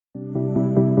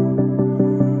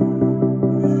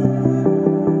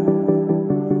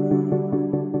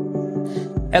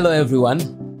Hello,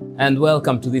 everyone, and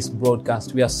welcome to this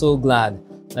broadcast. We are so glad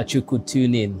that you could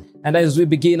tune in. And as we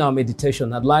begin our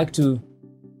meditation, I'd like to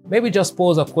maybe just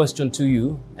pose a question to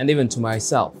you and even to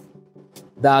myself,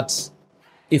 that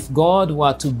if God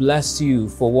were to bless you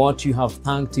for what you have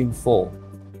thanked Him for,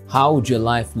 how would your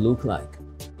life look like?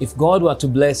 If God were to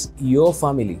bless your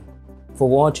family for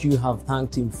what you have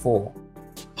thanked Him for,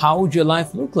 how would your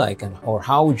life look like, or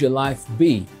how would your life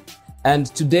be? And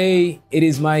today, it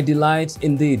is my delight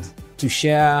indeed to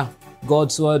share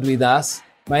God's word with us.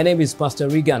 My name is Pastor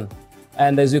Regan,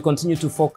 and as we continue to